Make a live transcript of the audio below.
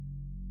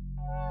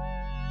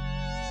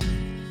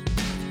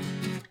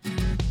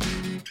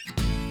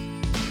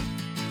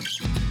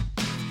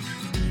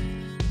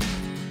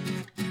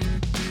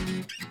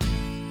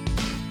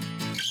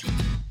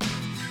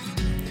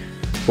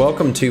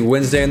Welcome to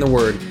Wednesday in the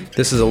Word.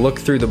 This is a look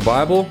through the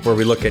Bible where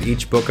we look at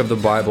each book of the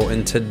Bible,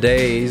 and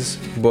today's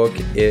book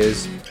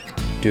is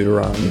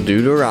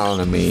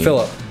Deuteronomy.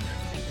 Philip,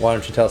 why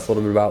don't you tell us a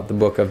little bit about the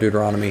book of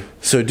Deuteronomy?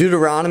 So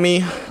Deuteronomy,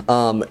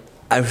 what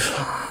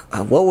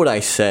would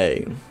I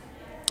say?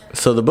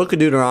 So the book of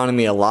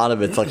Deuteronomy, a lot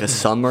of it's like a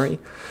summary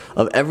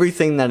of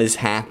everything that has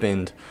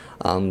happened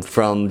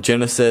from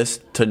Genesis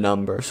to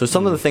Numbers. So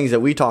some of the things that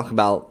we talk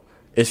about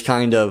is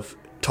kind of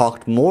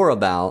talked more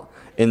about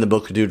in the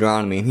book of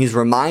Deuteronomy, and he's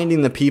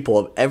reminding the people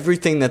of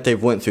everything that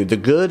they've went through, the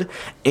good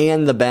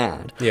and the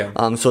bad.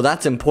 Yeah. So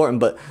that's important.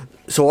 But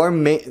so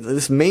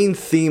this main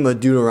theme of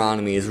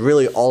Deuteronomy is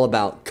really all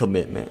about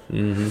commitment,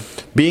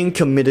 being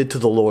committed to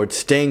the Lord,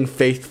 staying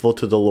faithful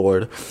to the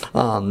Lord,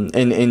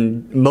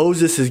 and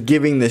Moses is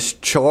giving this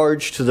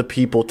charge to the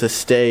people to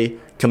stay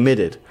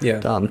committed,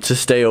 to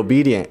stay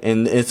obedient,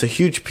 and it's a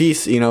huge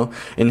piece,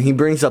 and he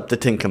brings up the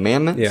Ten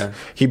Commandments.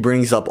 He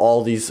brings up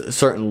all these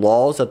certain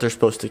laws that they're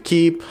supposed to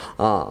keep.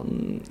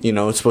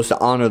 It's supposed to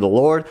honor the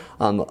Lord.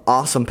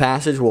 Awesome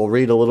passage. We'll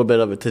read a little bit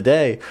of it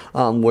today,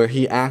 where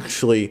he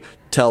actually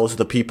tells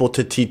the people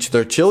to teach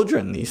their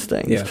children these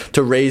things,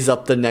 to raise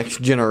up the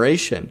next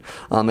generation.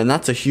 And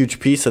that's a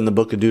huge piece in the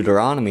book of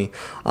Deuteronomy.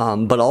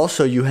 But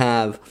also you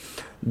have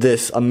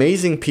this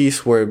amazing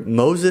piece where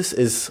Moses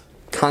is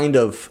kind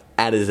of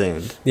at his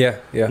end.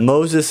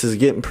 Moses is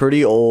getting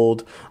pretty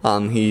old.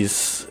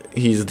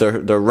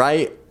 They're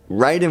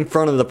right in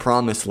front of the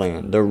promised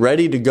land. They're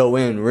ready to go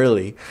in,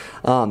 really.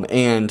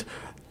 And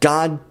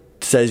God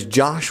says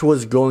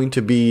Joshua's going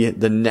to be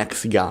the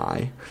next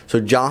guy.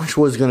 So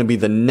Joshua's going to be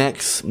the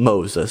next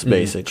Moses,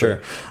 basically.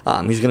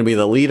 He's going to be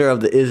the leader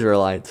of the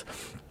Israelites.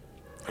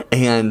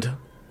 And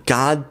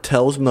God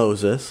tells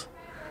Moses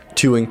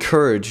to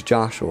encourage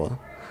Joshua.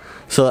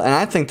 So, and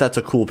I think that's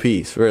a cool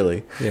piece,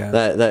 really.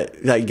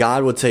 That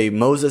God would say,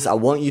 Moses, I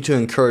want you to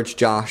encourage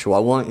Joshua. I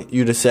want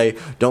you to say,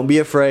 don't be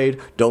afraid,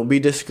 don't be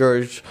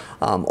discouraged.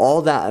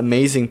 All that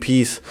amazing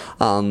piece.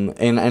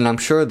 And I'm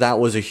sure that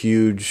was a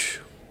huge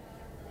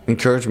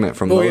encouragement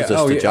from Moses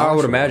to Joshua. I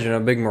would imagine a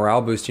big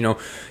morale boost. You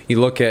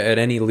look at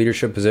any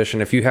leadership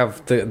position, if you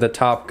have the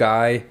top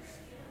guy,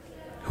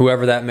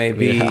 whoever that may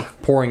be,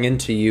 pouring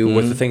into you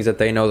with the things that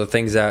they know, the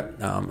things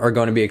that are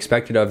going to be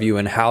expected of you,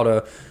 and how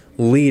to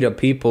lead a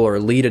people or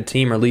lead a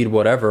team or lead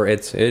whatever,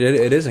 it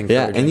is encouraging.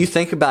 Yeah, and you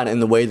think about it in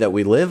the way that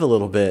we live a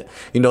little bit.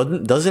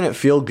 Doesn't it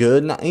feel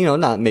good?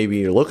 Not maybe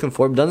you're looking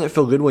for it, but doesn't it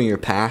feel good when your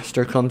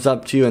pastor comes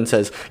up to you and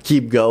says,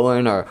 keep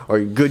going, or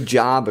good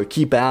job, or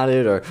keep at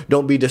it, or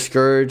don't be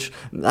discouraged?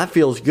 That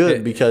feels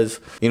good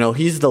because,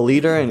 he's the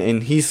leader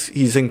and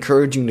he's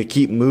encouraging to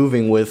keep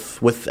moving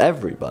with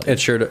everybody. It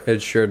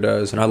sure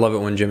does. And I love it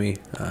when Jimmy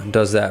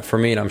does that for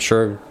me, and I'm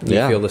sure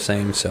you feel the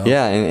same. So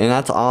and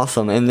that's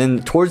awesome. And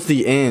then towards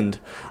the end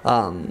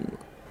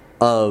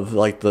of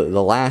like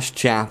the last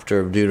chapter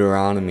of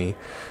Deuteronomy,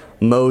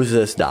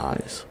 Moses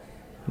dies.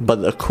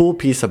 But the cool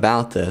piece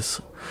about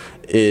this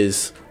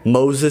is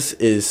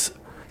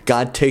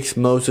God takes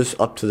Moses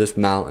up to this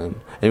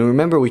mountain. And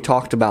remember we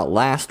talked about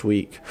last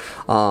week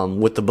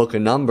with the book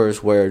of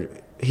Numbers where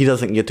he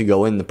doesn't get to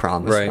go in the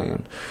promised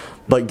land.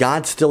 But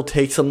God still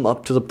takes him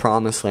up to the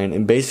promised land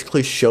and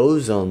basically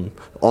shows him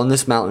on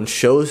this mountain,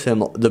 shows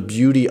him the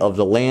beauty of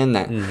the land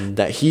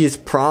that he has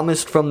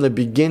promised from the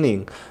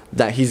beginning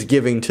that he's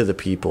giving to the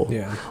people.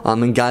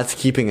 And God's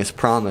keeping his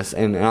promise.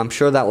 And I'm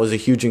sure that was a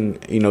huge,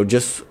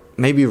 just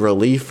maybe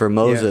relief for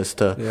Moses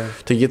to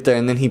get there.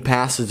 And then he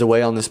passes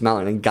away on this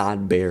mountain and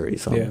God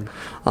buries him.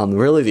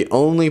 Really the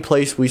only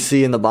place we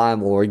see in the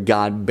Bible where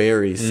God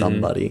buries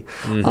somebody.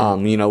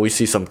 We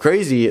see some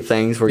crazy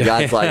things where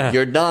God's like,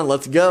 you're done,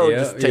 let's go.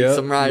 Just takes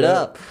them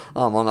up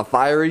on a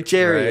fiery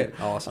chariot.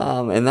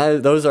 Awesome. And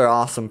those are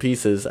awesome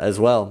pieces as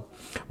well.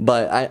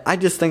 But I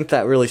just think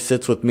that really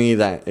sits with me,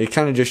 that it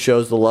kind of just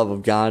shows the love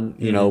of God,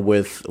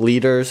 with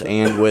leaders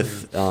and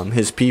with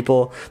his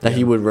people, that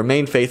he would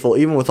remain faithful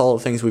even with all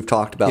the things we've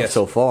talked about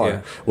so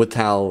far, with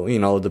how,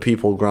 the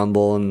people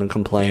grumble and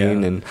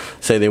complain and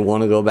say they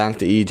want to go back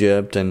to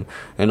Egypt and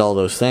all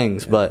those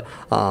things. But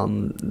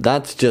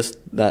that's just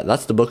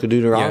that's the book of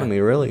Deuteronomy,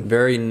 really.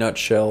 Very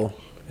nutshell.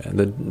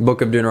 The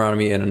book of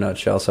Deuteronomy in a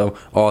nutshell. So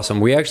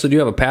awesome. We actually do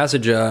have a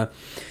passage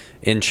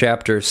in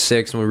chapter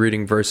 6, and we're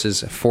reading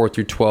verses 4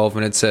 through 12,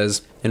 and it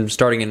says, and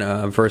starting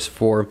in verse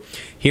 4,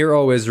 Hear,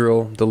 O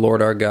Israel, the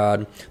Lord our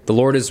God, the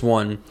Lord is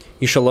one.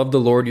 You shall love the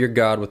Lord your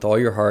God with all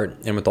your heart,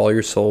 and with all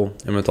your soul,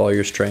 and with all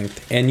your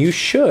strength. And you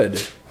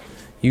should.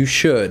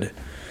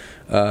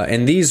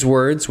 And these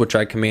words which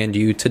I command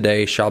you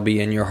today shall be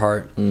in your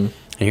heart. And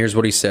here's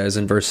what he says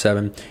in verse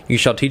 7, You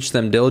shall teach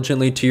them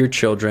diligently to your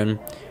children,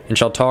 and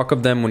shall talk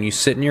of them when you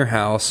sit in your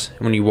house,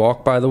 and when you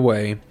walk by the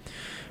way,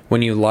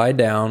 when you lie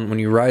down, when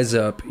you rise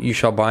up. You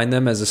shall bind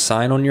them as a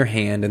sign on your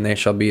hand, and they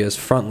shall be as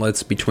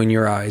frontlets between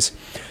your eyes.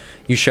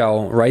 You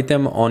shall write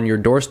them on your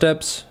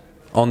doorsteps,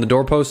 on the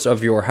doorposts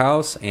of your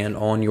house, and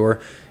on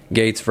your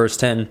gates. Verse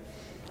 10,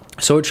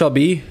 So it shall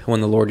be,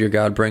 when the Lord your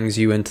God brings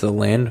you into the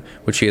land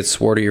which he had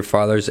swore to your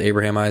fathers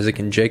Abraham, Isaac,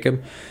 and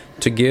Jacob,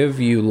 to give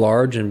you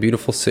large and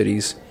beautiful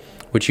cities,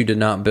 which you did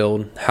not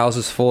build,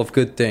 houses full of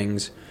good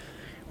things,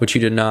 which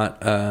you did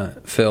not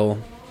fill,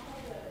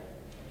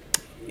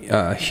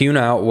 hewn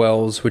out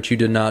wells, which you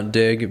did not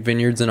dig,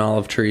 vineyards and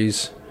olive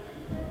trees,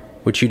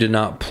 which you did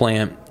not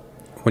plant,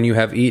 when you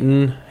have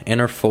eaten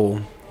and are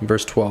full.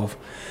 Verse 12.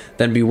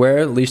 Then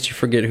beware, lest you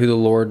forget the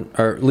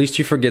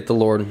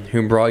Lord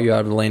who brought you out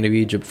of the land of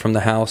Egypt from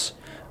the house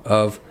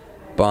of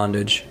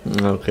bondage.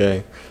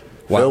 Okay.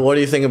 Wow. Phil, what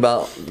do you think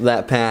about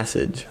that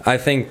passage? I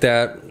think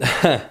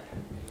that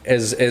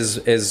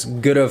as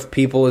good of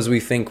people as we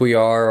think we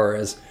are, or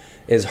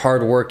as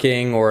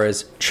hardworking or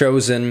as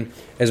chosen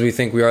as we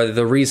think we are,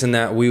 the reason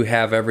that we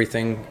have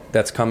everything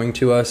that's coming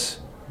to us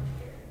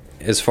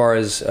as far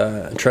as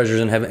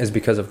treasures in heaven is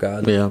because of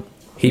God. Yeah.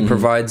 He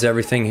provides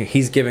everything.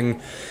 He's giving,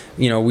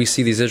 we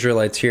see these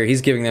Israelites here.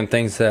 He's giving them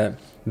things that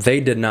they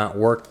did not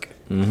work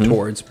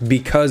towards,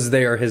 because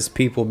they are his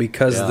people,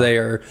 because they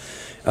are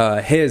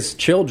his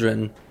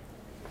children.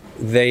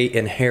 They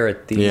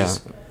inherit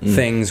these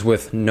things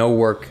with no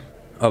work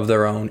of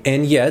their own.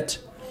 And yet,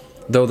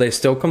 though they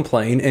still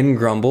complain and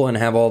grumble and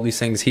have all these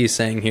things, he's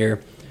saying here,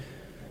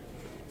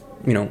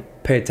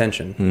 pay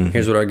attention.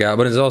 Here's what I got.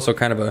 But it's also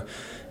kind of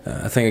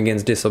a thing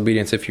against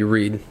disobedience if you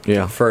read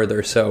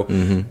further. So,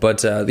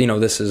 but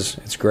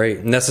it's great,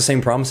 and that's the same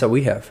promise that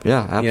we have.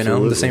 Yeah,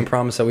 absolutely. The same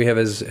promise that we have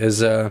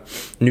as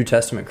New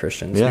Testament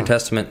Christians, New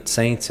Testament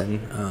saints,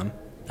 and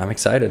I'm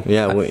excited.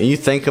 Yeah, when you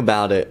think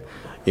about it,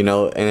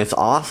 and it's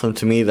awesome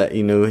to me that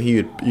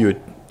you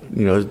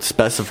would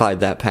specified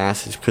that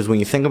passage, because when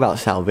you think about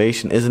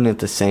salvation, isn't it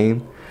the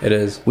same? It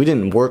is. We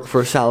didn't work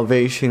for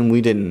salvation.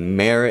 We didn't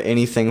merit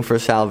anything for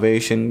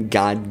salvation.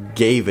 God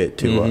gave it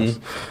to us.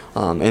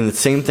 And the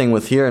same thing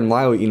with here. And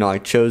why I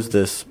chose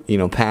this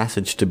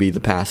passage to be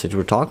the passage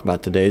we're talking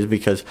about today is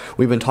because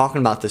we've been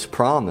talking about this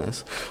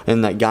promise,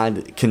 and that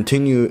God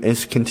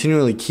is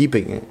continually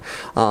keeping it.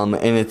 And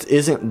it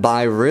isn't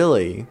by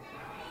really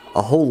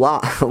a whole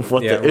lot of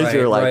what the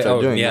Israelites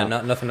are doing. Yeah,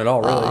 nothing at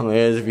all, really.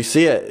 As if you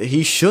see it,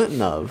 he shouldn't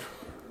have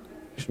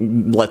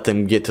let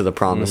them get to the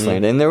promised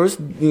land. And there was,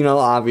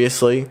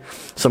 obviously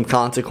some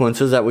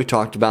consequences that we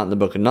talked about in the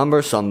book of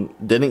Numbers. Some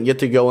didn't get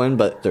to go in,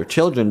 but their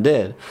children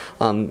did.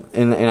 And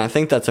I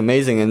think that's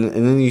amazing. And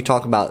then you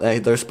talk about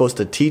they're supposed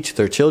to teach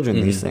their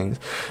children these things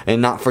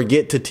and not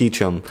forget to teach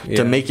them,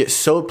 to make it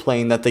so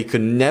plain that they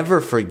could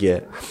never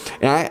forget.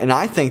 And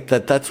I think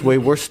that that's the way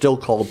we're still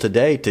called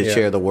today, to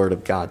share the word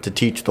of God, to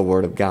teach the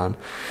word of God.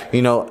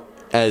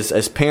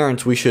 As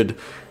parents, we should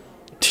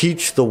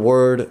teach the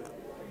word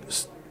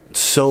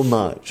so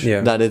much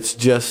that it's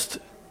just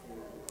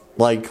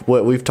like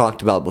what we've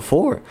talked about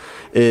before,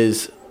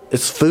 it's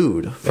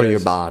food for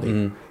your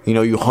body.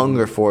 You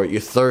hunger for it,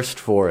 you thirst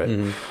for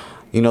it.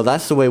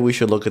 That's the way we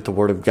should look at the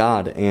word of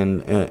God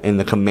and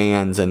the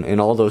commands and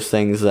all those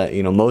things that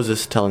Moses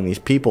is telling these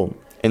people.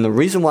 And the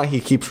reason why he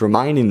keeps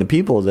reminding the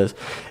people of this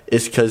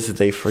is because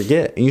they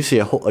forget. And you see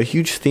a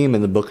huge theme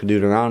in the book of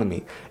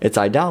Deuteronomy. It's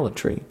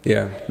idolatry.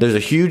 Yeah. There's a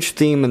huge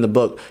theme in the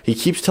book. He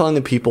keeps telling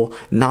the people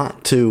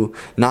not to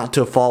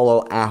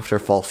follow after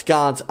false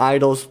gods,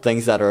 idols,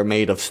 things that are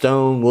made of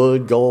stone,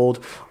 wood,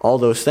 gold, all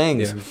those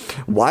things. Yeah.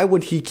 Why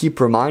would he keep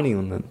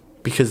reminding them?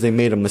 Because they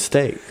made a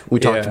mistake.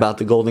 We talked about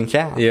the golden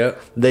calf.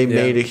 They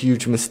made a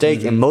huge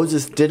mistake, and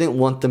Moses didn't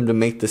want them to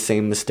make the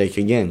same mistake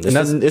again.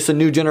 It's a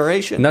new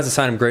generation, and that's a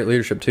sign of great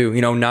leadership too.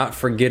 Not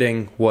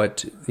forgetting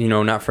what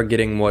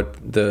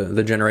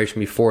the generation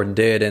before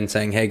did, and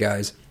saying, "Hey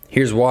guys,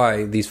 here's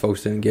why these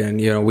folks didn't get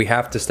in." We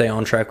have to stay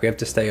on track. We have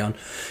to stay on,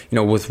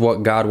 with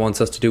what God wants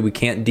us to do. We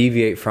can't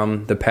deviate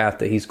from the path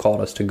that He's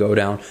called us to go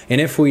down. And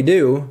if we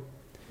do,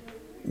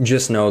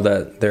 just know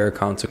that there are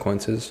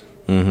consequences.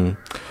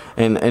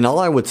 And all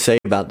I would say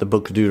about the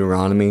book of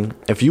Deuteronomy,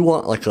 if you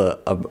want like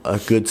a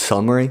good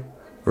summary,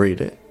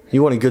 read it.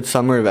 You want a good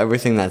summary of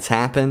everything that's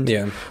happened,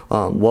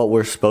 what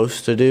we're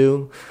supposed to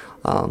do,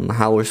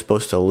 how we're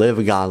supposed to live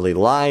a godly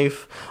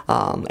life,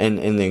 and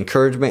the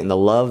encouragement and the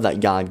love that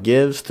God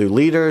gives through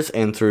leaders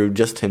and through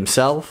just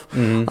Himself.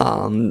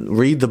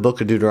 Read the book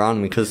of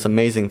Deuteronomy, because it's an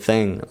amazing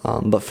thing.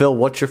 But Phil,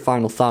 what's your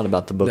final thought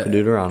about the book of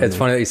Deuteronomy? It's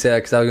funny that you say that,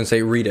 because I was going to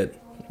say read it.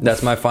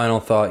 That's my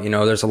final thought.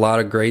 There's a lot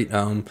of great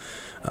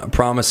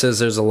promises.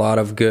 There's a lot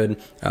of good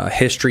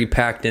history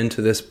packed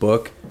into this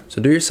book.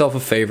 So do yourself a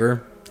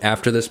favor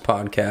after this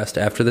podcast,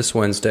 after this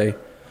Wednesday.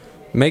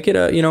 Make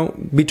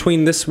it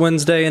between this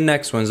Wednesday and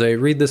next Wednesday,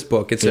 read this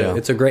book. It's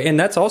a great, and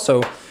that's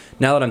also,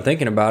 now that I'm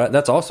thinking about it,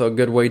 that's also a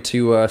good way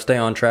to stay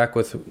on track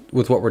with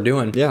what we're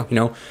doing.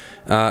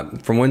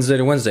 From Wednesday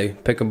to Wednesday,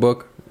 pick a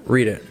book,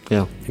 read it,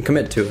 and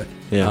commit to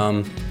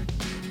it.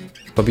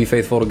 But be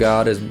faithful to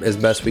God as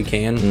best we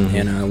can,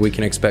 and we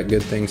can expect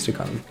good things to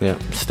come.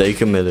 Stay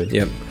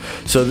committed.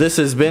 So this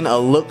has been a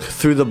look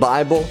through the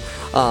Bible.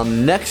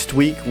 Next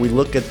week, we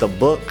look at the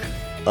book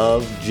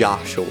of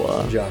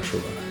Joshua.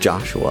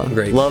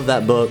 Great. Love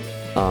that book.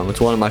 It's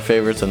one of my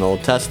favorites in the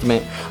Old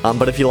Testament.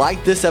 But if you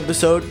like this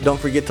episode, don't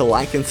forget to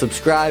like and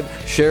subscribe.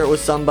 Share it with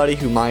somebody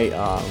who might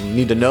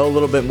need to know a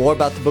little bit more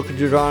about the book of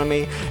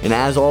Deuteronomy. And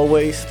as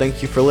always,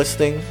 thank you for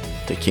listening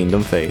to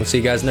Kingdom Faith. We'll see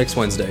you guys next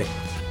Wednesday.